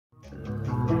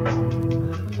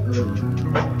How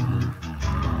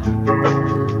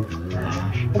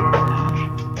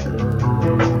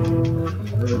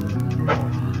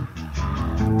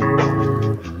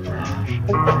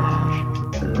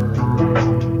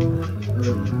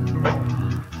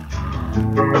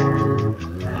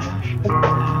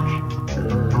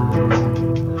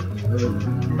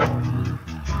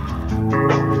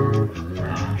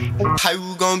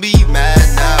you gon' be mad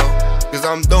now? Cause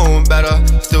I'm doing better.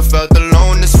 Still felt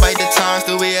alone despite the times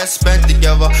that we had spent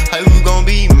together. How you gon'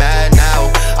 be mad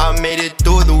now? I made it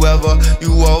through the weather.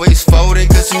 You always folding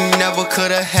cause you never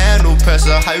could've handled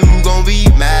pressure. How you gon' be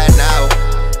mad now?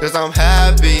 Cause I'm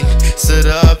happy. Should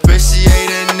appreciate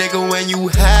a nigga when you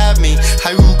have me.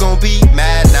 How you gon' be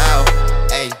mad now?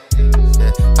 Hey,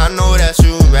 I know that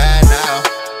you mad now.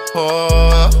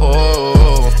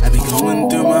 Oh. I be going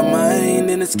through my mind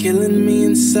and it's killing me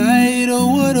inside. Oh,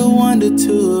 what a wonder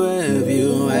to have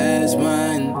you as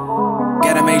mine.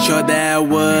 Gotta make sure that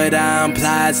what I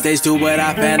implied stays to what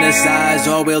I fantasize,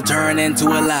 or will turn into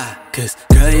a lie. Cause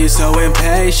girl, you so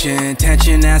impatient,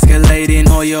 tension escalating,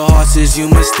 all your horses you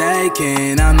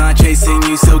mistaken. I'm not chasing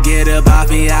you, so get up off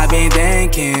me, I've been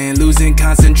thinking. Losing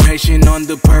concentration on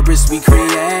the purpose we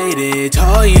created.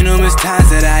 Told you numerous times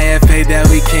that I have faith that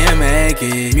we can make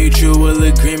it. Mutual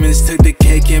agreements took the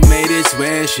cake and made its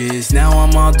wishes. Now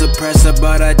I'm all depressed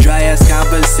about our dry ass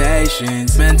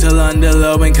conversations. Mental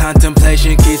underload and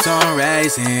contemplation keeps on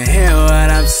raising. Hear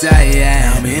what I'm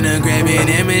saying? I'm in a graven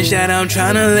image that I'm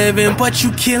trying to live in, but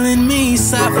you killing me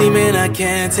softly, man. I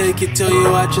can't take it till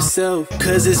you watch yourself,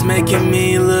 cause it's making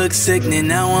me look sickening.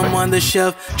 Now I'm on the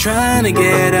shelf trying to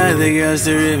get other girls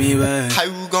to rip me back. How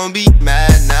you gon' be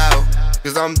mad now?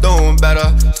 Cause I'm doing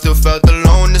better. Still felt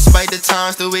alone despite the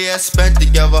times that we had spent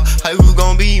together. How you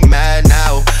gon' be mad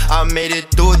now? I made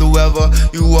it through the weather.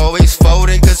 You always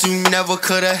folding cause you never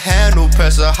could've handled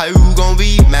pressure. How you gon'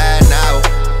 be mad now?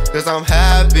 Cause I'm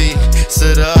happy.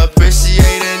 Should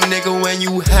appreciate a nigga when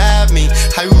you have me.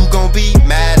 How you gon' be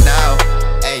mad now?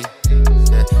 Hey,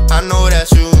 I know that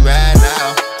you mad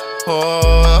now.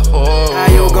 How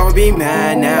you gon' be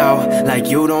mad now? Like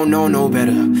you don't know no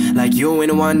better. Like you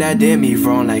ain't the one that did me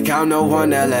wrong. Like I'm the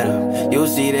one that let her. You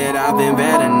see that I've been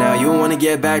better now. You wanna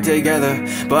get back together,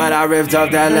 but I ripped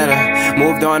up that letter.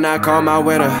 Moved on, I called my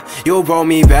winner. You brought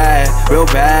me bad, real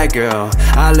bad girl.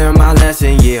 I learned my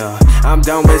lesson, yeah. I'm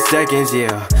done with seconds,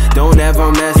 yeah. Don't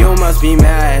ever mess, you must be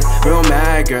mad, real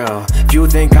mad girl. If you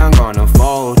think I'm gonna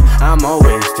fold, I'm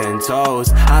always 10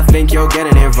 toes. I think you're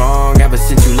getting it wrong. Ever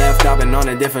since you left, I've been on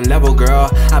a different level, girl.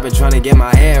 I've been trying to get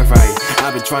my head right.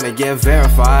 I've been trying to get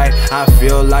verified. I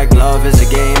feel like love is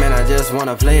a game and I just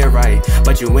wanna play it right.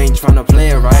 But you ain't trying to play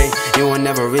it right. You will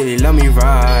never really love me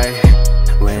right.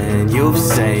 When you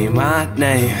say my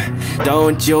name,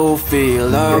 don't you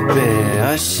feel a bit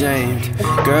ashamed?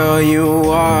 Girl, you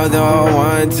are the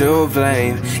one to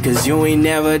blame, cause you ain't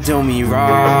never do me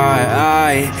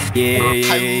right. Yeah.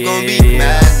 How you gon' be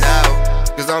mad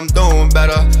now? Cause I'm doing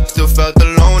better. Still felt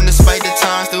alone despite the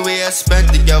times that we had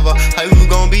spent together. How you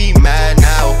gon' be mad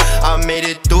now? I made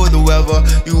it through the weather.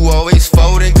 You always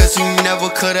folding cause you never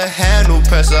could've handled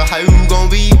pressure. How you gon'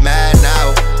 be mad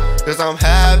now? Cause I'm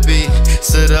happy.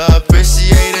 Should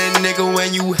appreciate a nigga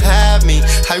when you have me.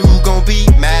 How you gon' be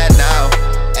mad now?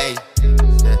 Hey,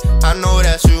 I know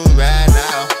that you mad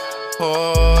now.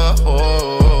 Oh.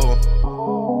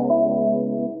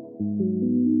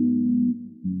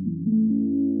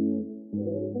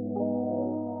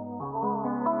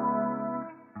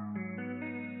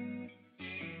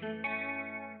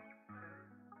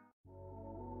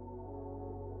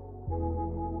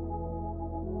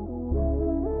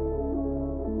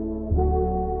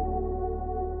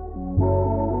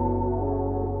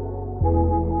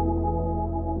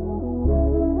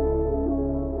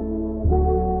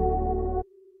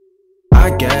 I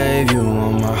gave you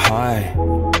all my heart,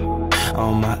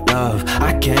 all my love.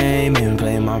 I came and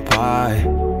played my part.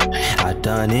 I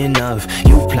done enough.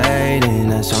 You played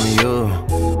and that's on you.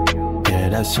 Yeah,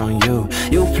 that's on you.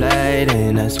 You played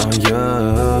and that's on you.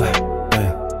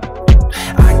 Yeah.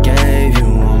 I gave you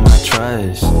all my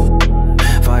trust,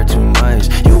 far too much.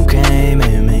 You came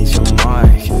and made your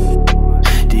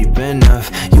mark deep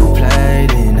enough. You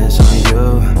played and that's on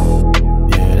you.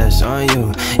 Yeah, that's on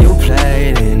you. You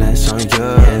played and that's on you.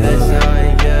 Yeah, that's on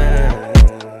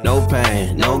you. No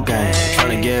pain, no gain.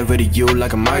 Tryna get rid of you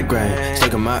like a migraine.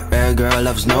 Stuck in my head, girl,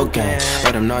 love's no game.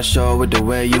 But I'm not sure with the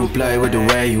way you play, with the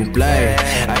way you play.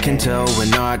 I can tell we're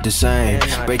not the same.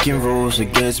 Breaking rules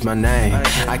against my name.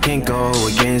 I can't go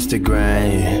against the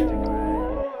grain.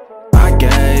 I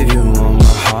gave you all my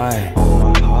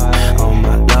heart, all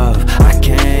my love. I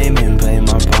came and played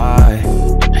my part.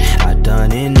 I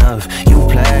done enough.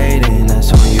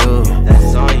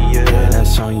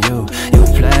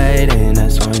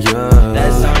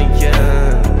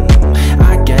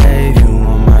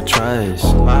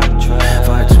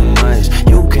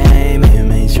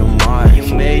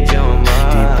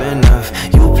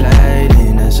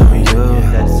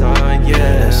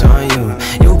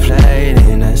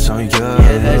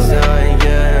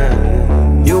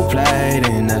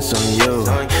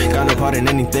 part in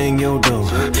anything you do.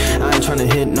 I ain't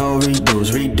tryna hit no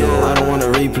redos, redo. I don't wanna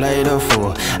replay the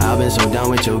fool. I've been so down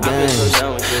with your games.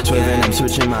 Swerving, I'm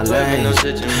switching my lanes.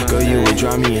 Girl, you would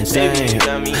drive me insane.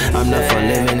 I'm not for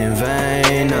living in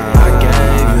vain. I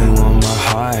gave you all my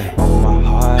heart,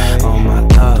 all my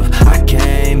love. I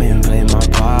came and played my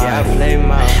part. I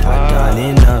done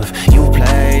enough. You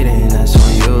played and that's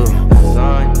on you.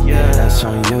 Yeah, that's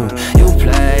on you. You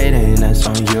played and that's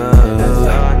on you.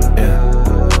 Yeah.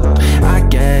 I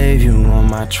gave you all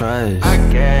my trust.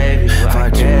 Far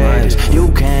too much.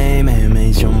 You came and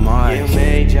made your mark.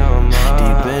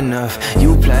 Deep enough.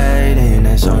 You played and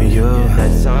that's on you.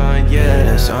 Yeah,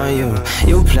 that's on you.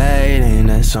 You played and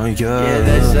that's on you. Yeah,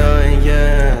 that's on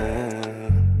you.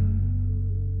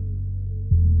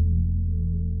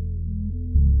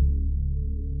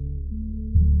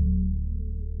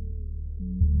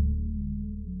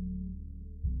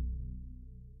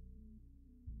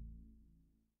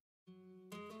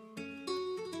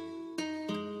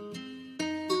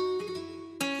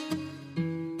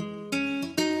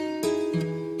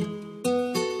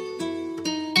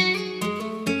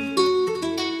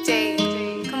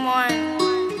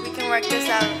 This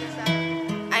out.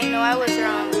 I know I was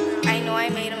wrong. I know I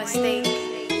made a mistake.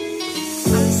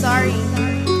 I'm sorry.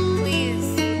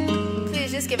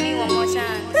 Please just give me one more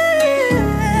chance.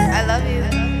 I love you.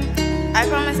 I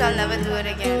promise I'll never do it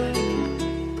again.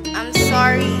 I'm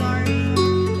sorry.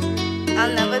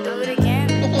 I'll never do it again.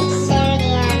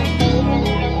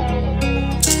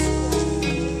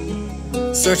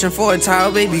 Searching for a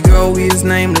tile, baby girl, we is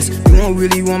nameless. You don't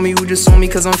really want me, you just want me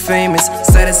cause I'm famous.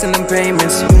 Status in them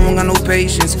payments, you don't got no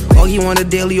patience. All you want a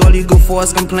daily, all you go for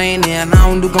is complaining. And I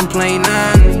don't do complaining.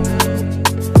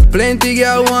 Plenty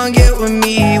girl wanna get with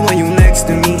me when you next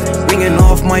to me. Ringing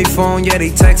off my phone, yeah they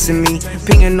texting me.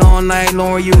 Pinging all night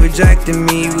long, you rejecting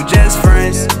me. We just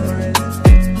friends.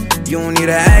 You don't need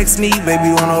to ask me, baby,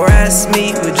 you wanna arrest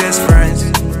me. We're just friends.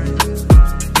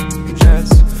 We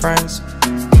just friends.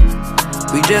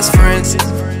 We just friends.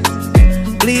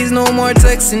 Please no more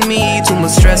texting me. Too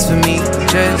much stress for me.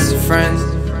 Just friends.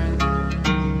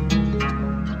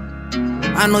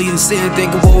 I know you sit and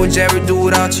think of what would Jared do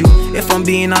without you. If I'm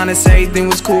being honest, everything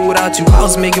was cool without you. I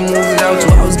was making moves without you.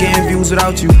 I was getting views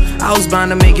without you. I was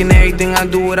blind to making everything I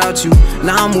do without you.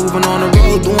 Now I'm moving on the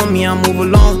road, doing me, I move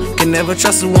along. Can never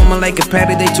trust a woman like a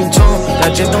patty, they two-tone.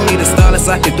 I just don't need a stylist,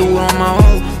 I can do it on my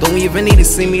own. Don't even need to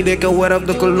see me, they can wet up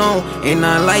the cologne. Ain't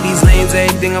nothing like these names,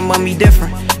 everything about me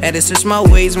different. Had to switch my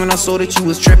ways when I saw that you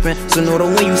was tripping. So know that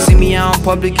when you see me out in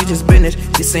public, you just business.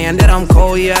 You saying that I'm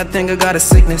cold, yeah, I think I got a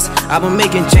sickness. I've been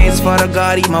making changes, Father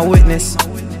God, eat my witness.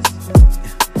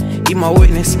 Eat my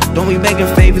witness. Don't be begging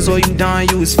favors or you done,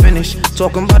 you was finished.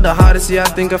 Talking about the hardest, yeah, I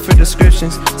think I fit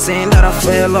descriptions. Saying that I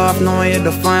fell off, knowing I had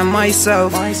to find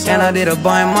myself. And I did it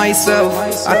by myself.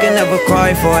 I can never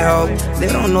cry for help. They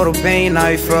don't know the pain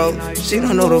I felt. She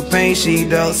don't know the pain she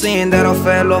dealt. Saying that I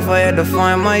fell off, I had to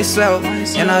find myself.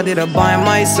 And I did it by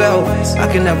myself.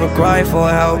 I can never cry for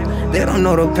help. They don't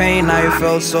know the pain I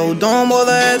felt. So don't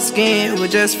bother asking, we're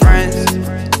just friends.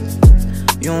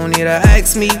 You don't need to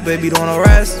ask me, baby, don't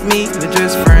arrest me. We're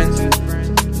just friends.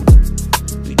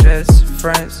 We just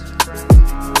friends.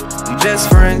 We just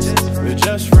friends. We're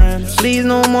just friends. Please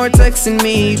no more texting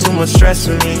me, too much stress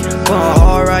for me.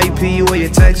 R.I.P. where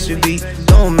your text should be.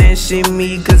 Don't mention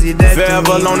me, cause you're dead to me.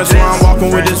 Forever alone, that's why I'm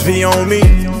walking with this V on me.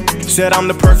 Said I'm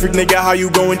the perfect nigga, how you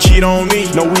go and cheat on me?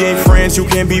 No, we ain't friends, you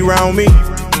can't be around me.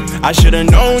 I should've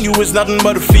known you was nothing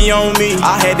but a fee on me.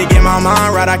 I had to get my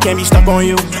mind right, I can't be stuck on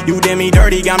you. You did me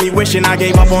dirty, got me wishing I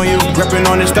gave up on you. Gripping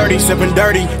on this 30, sipping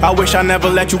dirty. I wish I never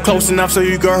let you close enough so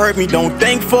you could hurt me. Don't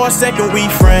think for a second we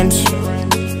friends.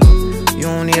 You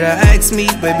don't need to ask me,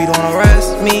 baby, don't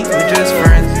arrest me. We're just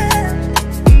friends.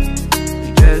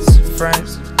 We just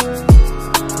friends.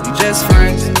 We just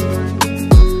friends.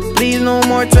 Please no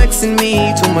more texting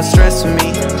me, too much stress for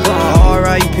me.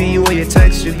 R.I.P. where your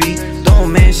text should be.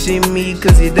 Don't mention me,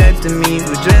 cause you're dead to me.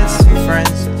 We're just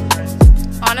friends.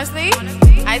 Honestly,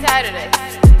 I tired of this.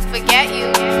 Forget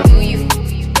you, do you.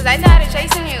 Cause I tired of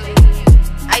chasing you.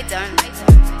 I done.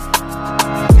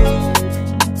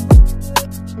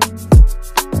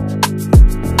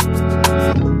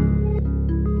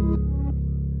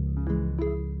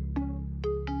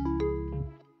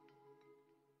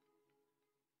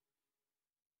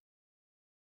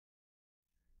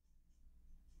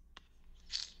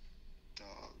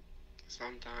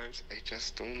 Sometimes I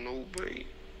just don't know, babe,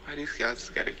 why these guys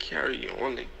gotta carry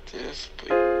on like this,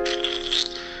 but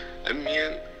I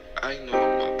mean, I know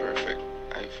I'm not perfect,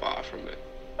 I'm far from it,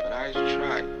 but I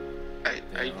try.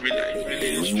 I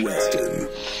really try.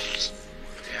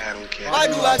 I don't care. Why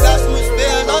do I got so much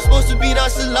fears? I'm supposed to be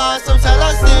nonchalant. Sometimes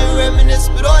I sit and reminisce,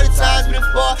 but all the times we done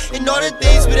fought and all the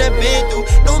things we done been through.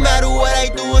 No matter what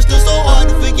I do, it's still so hard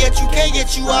to forget you. Can't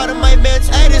get you out of my mental.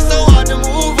 And it's so hard to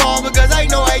move on because I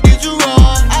know I did you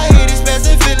wrong. I hate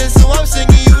expensive feelings, so I'm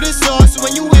singing you this song. So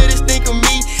when you hear this, think of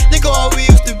me, think of all we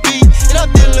used to be. And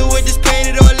I'm dealing with this pain,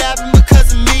 it all happened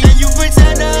because of me. And you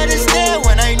pretend to understand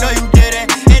when I know you didn't.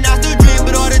 And I still dream,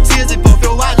 but all the tears they both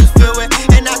your eyes just fill with.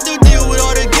 And I still deal with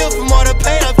all the guilt from all the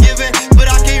pain I've given.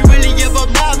 But I can't really give up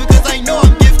now because I know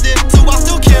I'm gifted. So I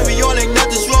still carry on like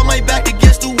nothing's wrong, my back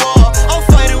against the wall. I'm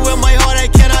fighting with my heart, I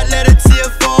cannot let a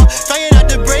tear fall. Trying not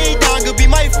to break down, could be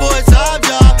my full-time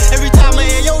job. Every time I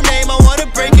hear your name, I wanna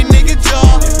break a nigga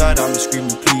jaw. If not, I'ma scream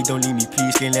you, please, don't leave me,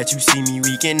 please. Can't let you see me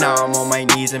weak. And now I'm on my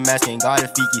knees and asking God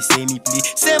if he can save me, please.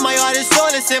 Send my heart and soul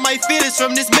and send my feelings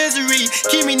from this misery.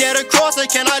 Keep me near the cross, I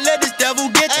cannot let this devil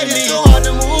get to me. It's so hard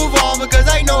to move on because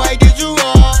I know I did you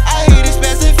wrong. I hate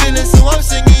expensive feelings, so I'm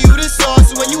singing you this song.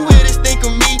 So when you hear this, think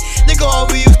of me, think of all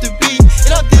we used to be.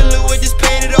 And I'm dealing with this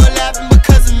pain, it all happened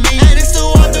because of me. And it's so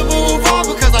hard to move on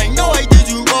because I know I did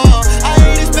you wrong. I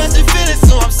hate expensive feelings,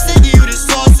 so I'm singing you this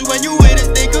song. So when you hear this,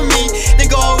 think of me, think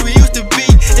of all we used to be.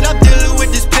 And I'm dealing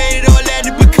with this pain, it all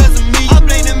happened because of me. I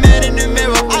blame the man in the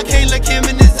mirror, I can't look him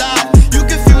in his eyes. You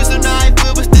confused on how I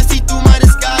feel, but still see through my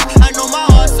disguise. I know my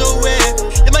heart's so weird,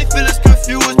 and my feelings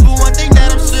confused. But one thing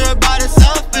that I'm sure about is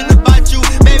how I feel about you.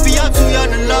 Maybe I'm too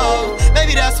young to love,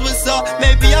 maybe that's what's up.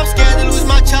 Maybe I'm scared to lose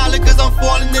my child cause I'm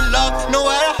falling in love. No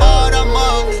matter how hard I'm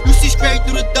up, you see straight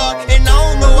through the dark. And I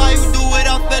don't know why you do it,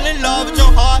 I fell in love with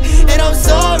your heart. And I'm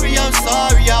sorry,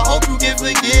 I hope you can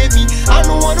forgive me. I'm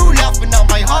the one who left, but now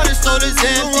my heart and soul is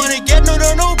empty. Don't wanna get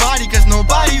nobody, cause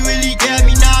nobody really get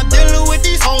me. Now I'm dealing with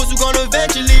these hoes who gonna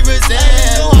eventually resent.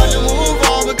 It's so hard to move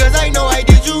on because I know I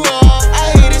did you wrong.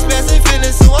 I hate expensive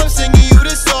feelings, so I'm singing you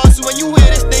this song. So when you hear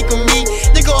this, think of me,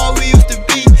 think of all we used to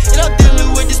be. And I'm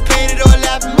dealing with this pain, it all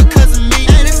happened because of me.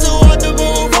 And it's so hard to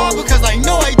move on because I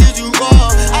know I did you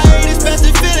wrong. I hate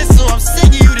expensive feelings, so I'm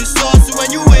singing you this song. So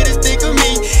when you hear this, think of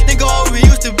me, think of all we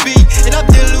used to be. And I'm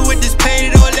dealing with this pain,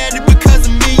 it all happened because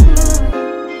of me.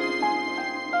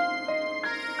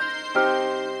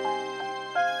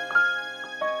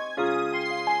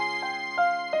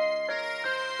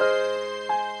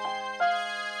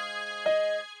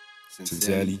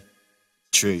 Sincerely,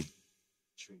 Trey.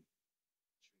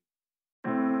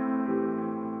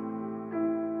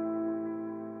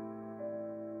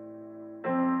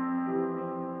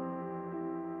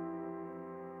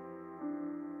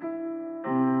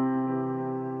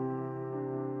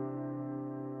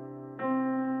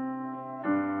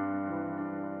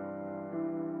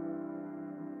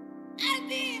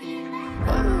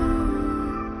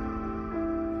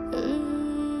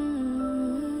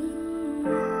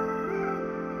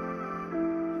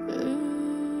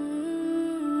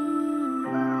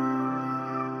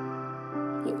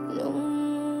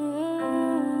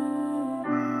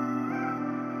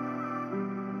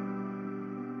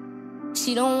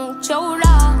 She don't want your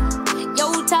love,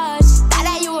 your touch. Thought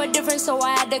that you were different, so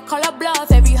I had to call her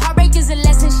bluff. Every heartbreak is a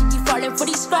lesson, she keep falling for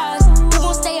these scars. Who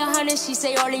gon' stay 100? She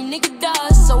say all they nigga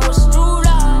does. So what's true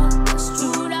love? What's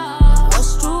true love?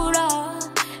 What's true love?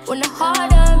 When the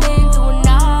heart of men doing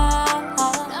all,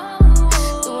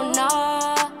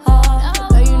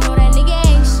 girl, you know that nigga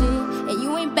ain't shit, and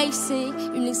you ain't basic.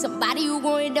 You need somebody who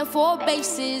gon' hit them for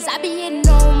bases. I be hitting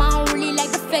home, I don't really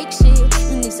like the fake shit.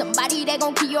 You need somebody that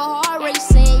gon' keep your heart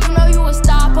racing. You know you a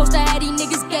star, poster had these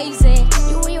niggas gazing.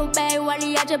 You in your bag while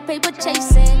he out your paper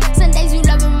chasing. Some days you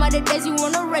love him, other days you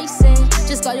wanna race it.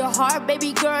 Just got your heart,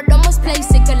 baby girl, don't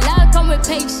misplace it. Cause love come with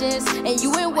patience, and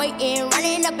you ain't waiting.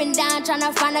 Running up and down,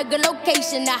 tryna find a good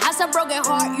location. The house a broken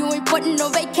heart, you ain't putting no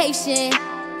vacation.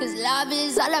 Cause love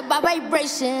is all about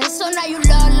vibration. So now you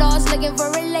love lost, looking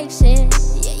for relation.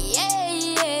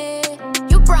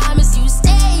 You promise you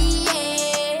stay,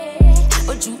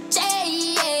 but you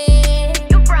stay.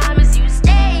 You promise you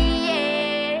stay,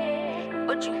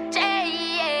 but you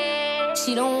stay.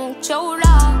 She don't want your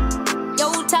love,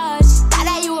 your touch. Thought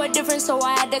that you were different, so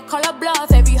I had to call her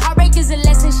bluff. Every heartbreak is a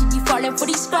lesson, she keep falling for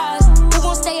these scars. Who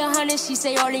gon' stay 100? She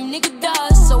say all they nigga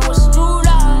does. So what's true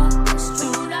love? What's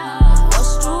true love?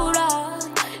 What's true love?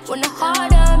 When the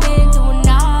heart of men doing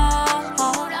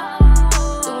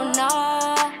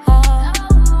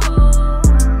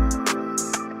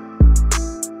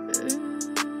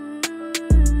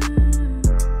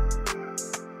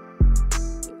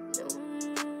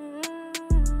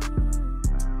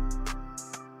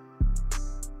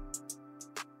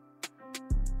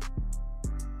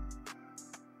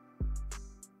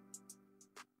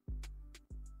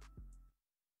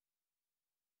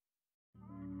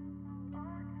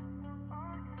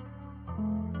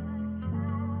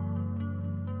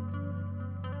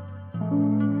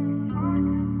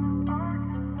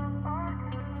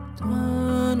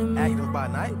by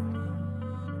night.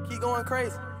 Keep going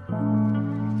crazy.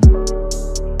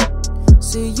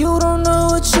 See, you don't know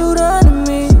what you done to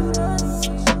me.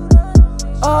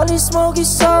 All this smoke is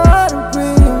so hard to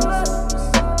breathe.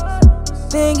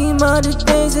 Thinking about the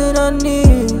things that I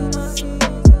need.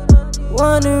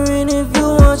 Wondering if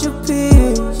you want your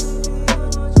peace.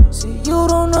 See, you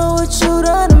don't know what you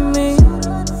done to me.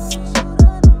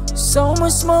 So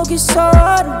much smoke is so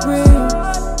hard to breathe.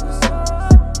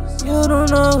 You don't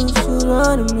know what you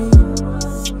done to me.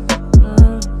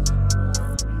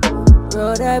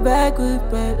 Roll that back with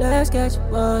back, let's catch a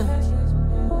buzz.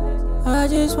 I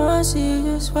just wanna see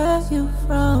just where you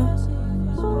from.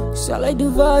 Cause I like the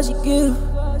vibes you give.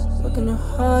 Looking at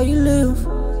how you live.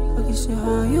 I can see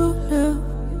how you live.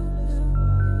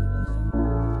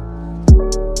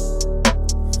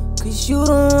 Cause you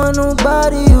don't want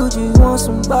nobody, you just want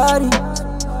somebody.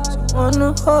 So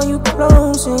wanna hold you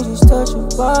close and just touch your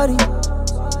body.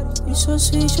 You so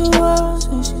sweet you was,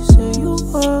 and she said you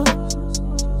were.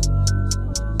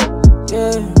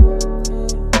 Yeah.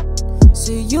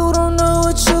 See, you don't know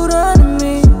what you done to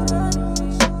me.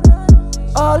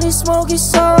 All this smoke is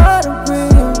so hard to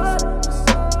breathe.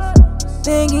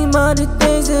 Thinking about the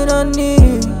things that I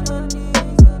need.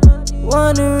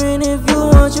 Wondering if you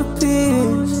want your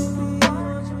peace.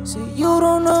 See, you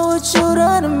don't know what you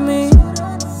done to me.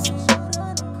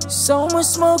 So much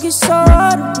smoke is so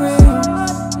hard to breathe.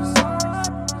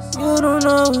 You don't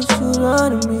know what you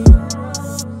done to me.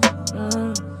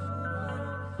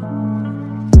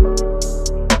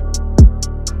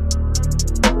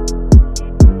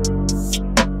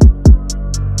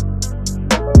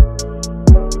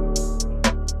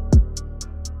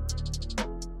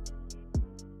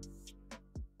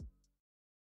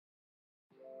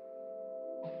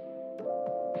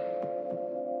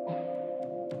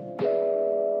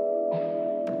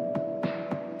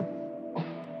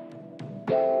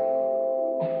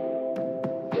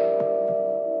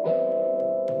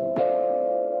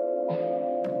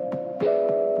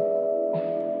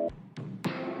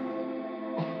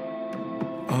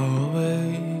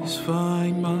 Always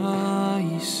find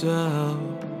myself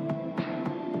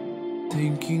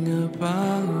thinking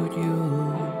about you.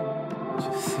 To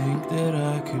think that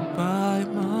I could buy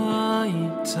my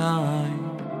time.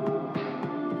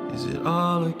 Is it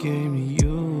all a game to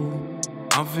you?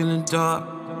 I'm feeling dark,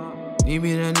 need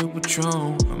me that new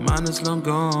Patron. My mind is long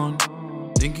gone,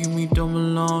 thinking we don't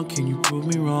belong. Can you prove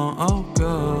me wrong? Oh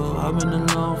girl, I've been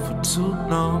alone for too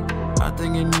long. I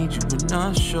think I need you but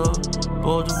not sure.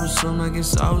 Bored to assume, I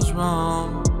guess I was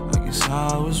wrong. I guess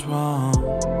I was wrong.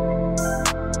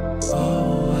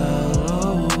 Oh well,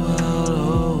 oh well,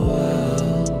 oh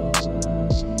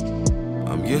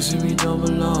well. I'm guessing we don't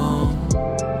belong.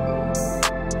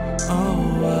 Oh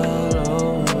well,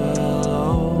 oh well,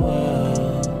 oh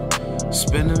well.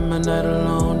 Spending my night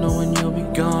alone, knowing you'll be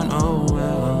gone. Oh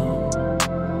well.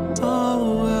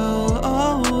 Oh well,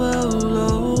 oh well,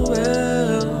 oh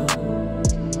well.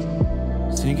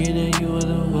 Thinking that you were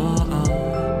the one.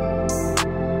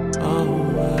 Oh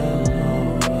well,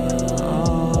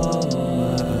 oh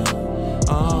well,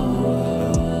 oh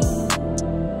well.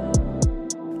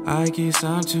 I guess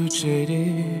I'm too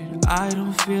jaded. I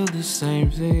don't feel the same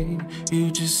thing.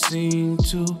 You just seem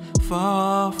too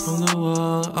far from the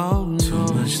world. Oh no, too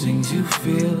much things you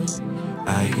feel.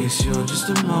 I guess you're just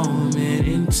a moment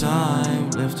in time,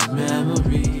 left a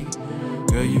memory.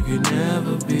 Girl, you could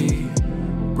never be.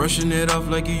 Brushing it off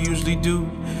like you usually do.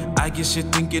 I guess you're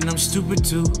thinking I'm stupid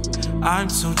too. I'm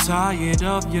so tired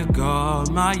of your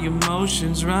guard. My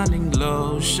emotions running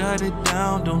low. Shut it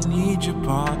down, don't need your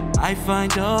part. I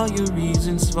find all your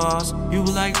reasons false. You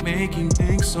like making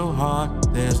things so hard.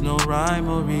 There's no rhyme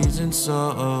or reason,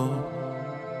 so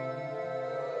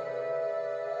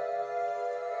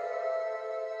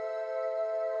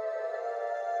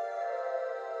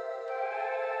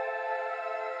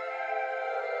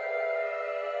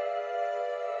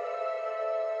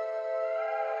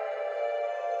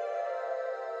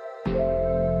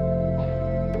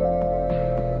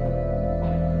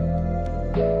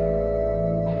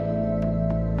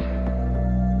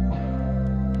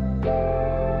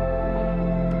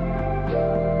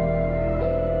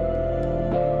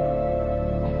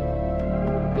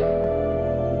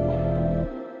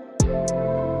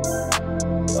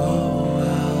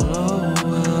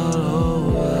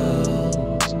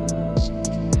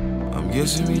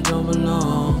guessing we don't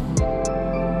belong.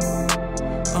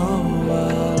 Oh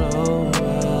well, oh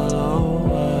well, oh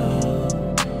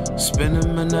well.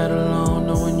 Spending my night alone,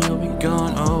 knowing you'll be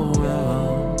gone. Oh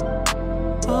well.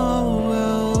 Oh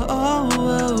well, oh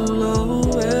well, oh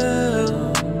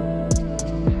well.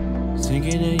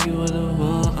 Thinking that you were the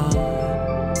one.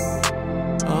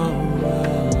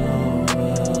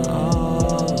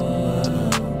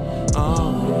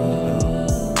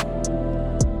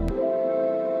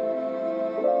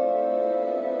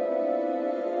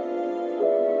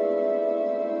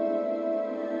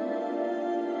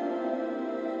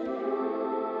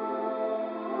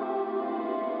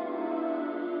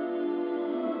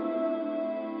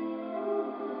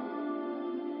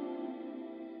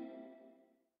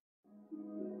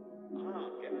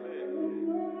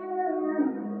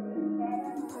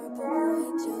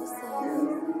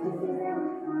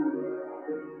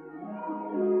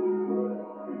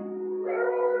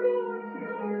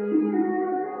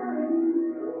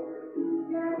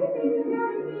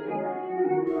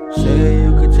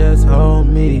 just hold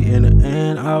me. In the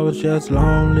end, I was just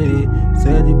lonely.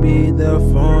 Said you'd be there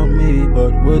for me,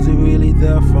 but was it really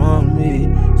there for me?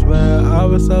 Swear I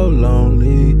was so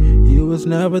lonely. You was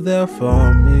never there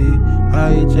for me. How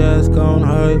you just gon'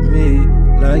 hurt me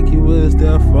like you was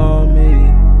there for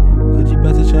me? Could you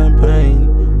pass the champagne?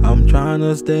 I'm trying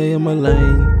to stay in my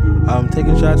lane. I'm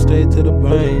taking shots straight to the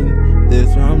brain.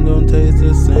 This rum don't taste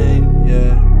the same,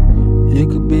 yeah. You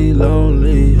could be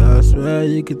lonely, I swear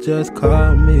you could just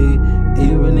call me.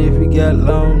 Even if you get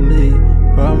lonely,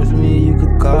 promise me you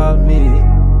could call me.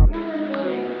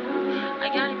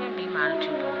 Like, y'all even be mad at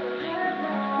you,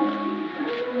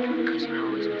 like, cause you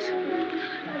always miss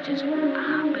it. Just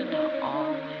happen to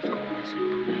always go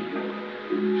missing, like,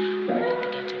 you need to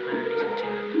get your priorities in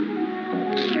check.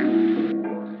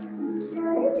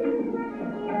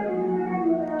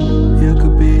 You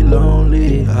could be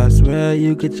lonely, I swear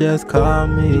you could just call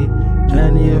me.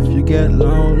 And if you get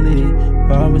lonely,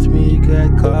 promise me you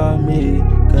could call me.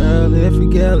 Girl, if you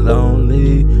get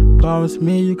lonely, promise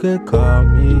me you could call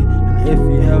me. And if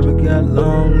you ever get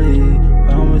lonely,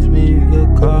 promise me you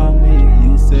could call me.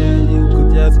 You said you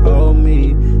could just hold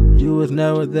me. You was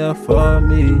never there for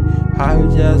me. How you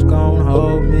just gon'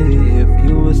 hold me if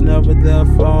you was never there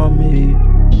for me?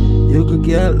 You could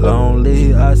get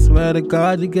lonely, I swear to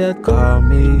God you could call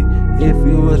me. If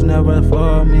you was never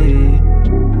for me,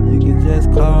 you could just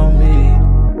call me.